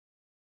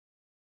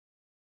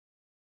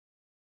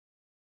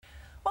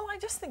Well, I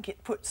just think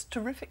it puts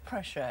terrific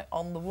pressure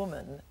on the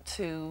woman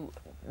to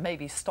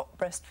maybe stop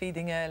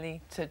breastfeeding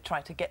early, to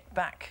try to get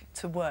back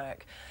to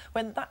work,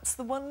 when that's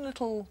the one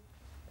little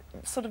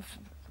sort of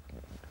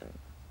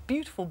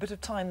beautiful bit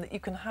of time that you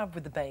can have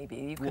with the baby.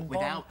 You can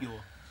without your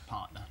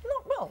partner?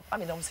 Not well. I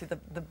mean, obviously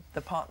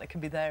the partner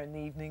can be there in the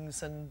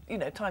evenings and, you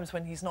know, times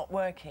when he's not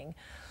working.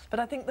 But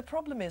I think the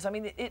problem is, I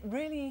mean, it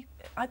really,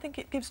 I think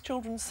it gives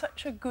children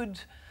such a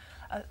good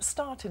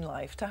start in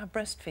life to have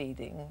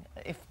breastfeeding,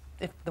 if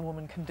the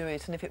woman can do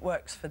it and if it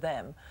works for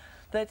them,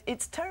 that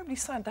it's terribly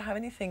sad to have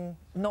anything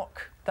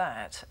knock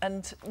that,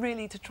 and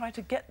really to try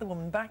to get the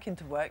woman back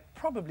into work,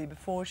 probably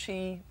before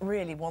she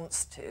really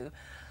wants to.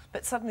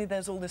 But suddenly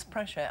there's all this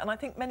pressure, and I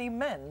think many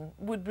men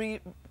would be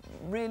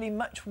really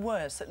much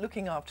worse at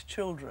looking after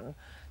children,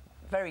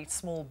 very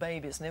small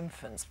babies and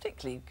infants,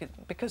 particularly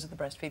because of the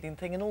breastfeeding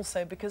thing, and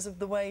also because of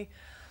the way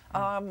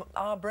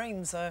our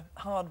brains are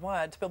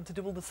hardwired to be able to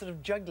do all the sort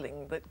of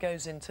juggling that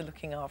goes into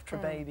looking after a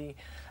baby.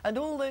 And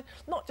all the,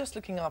 not just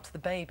looking after the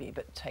baby,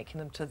 but taking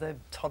them to the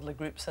toddler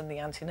groups and the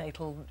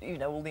antenatal, you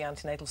know, all the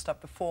antenatal stuff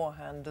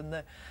beforehand.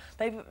 And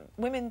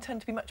women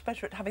tend to be much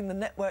better at having the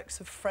networks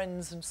of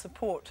friends and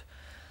support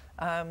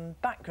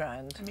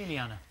background.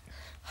 Emiliana.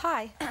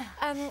 Hi.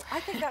 I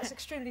think that's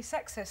extremely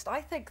sexist.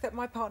 I think that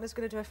my partner's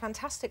going to do a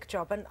fantastic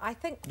job, and I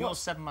think... You're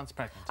 7 months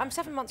pregnant. I'm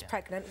 7 months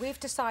pregnant. We've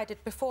decided,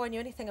 before I knew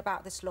anything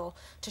about this law,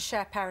 to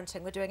share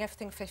parenting. We're doing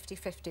everything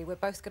 50-50. We're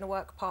both going to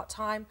work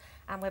part-time,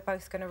 and we're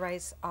both going to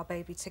raise our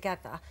baby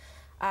together.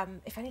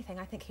 If anything,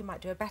 I think he might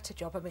do a better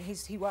job. I mean,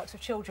 he works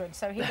with children,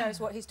 so he knows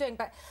what he's doing.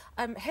 But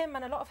him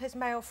and a lot of his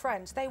male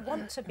friends, they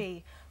want to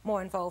be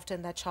more involved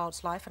in their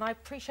child's life. And I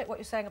appreciate what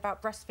you're saying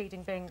about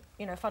breastfeeding being,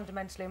 you know,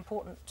 fundamentally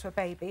important to a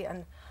baby.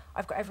 And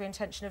I've got every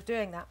intention of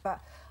doing that. But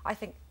I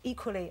think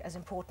equally as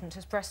important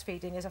as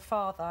breastfeeding is a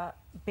father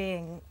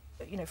being,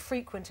 you know,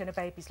 frequent in a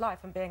baby's life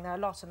and being there a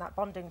lot, and that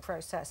bonding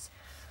process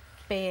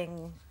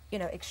being, you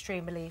know,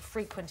 extremely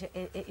frequent.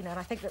 You know, and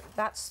I think that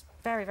that's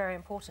very, very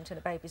important in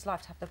a baby's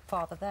life, to have the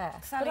father there.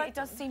 Sally, it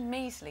does seem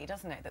measly,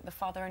 doesn't it, that the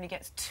father only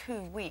gets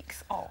 2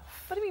 weeks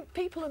off? But I mean,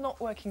 people are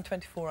not working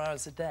 24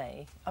 hours a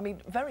day. I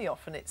mean, very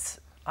often it's...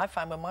 I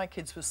found when my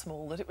kids were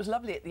small that it was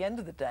lovely at the end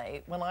of the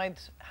day, when I'd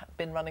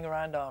been running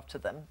around after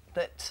them,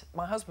 that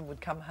my husband would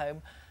come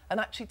home and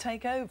actually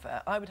take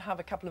over. I would have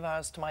a couple of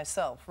hours to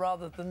myself,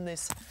 rather than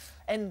this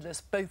endless,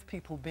 both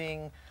people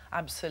being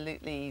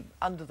absolutely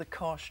under the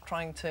cosh,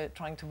 trying to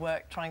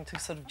work, trying to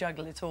sort of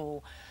juggle it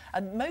all.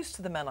 And most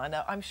of the men I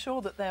know, I'm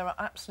sure that there are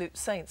absolute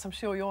saints. I'm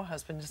sure your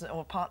husband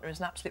or partner is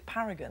an absolute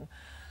paragon.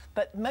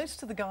 But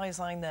most of the guys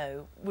I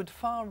know would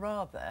far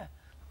rather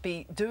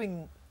be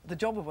doing the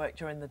job of work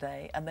during the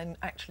day and then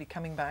actually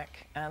coming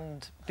back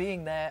and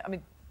being there. I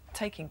mean,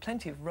 taking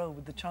plenty of role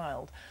with the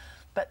child.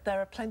 But there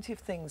are plenty of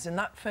things in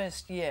that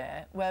first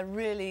year where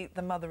really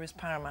the mother is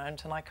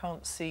paramount, and I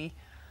can't see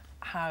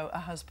how a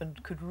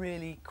husband could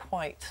really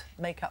quite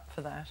make up for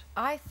that.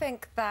 I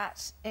think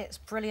that it's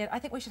brilliant. I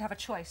think we should have a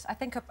choice. I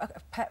think,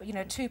 you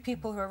know, two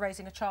people who are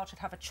raising a child should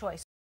have a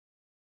choice.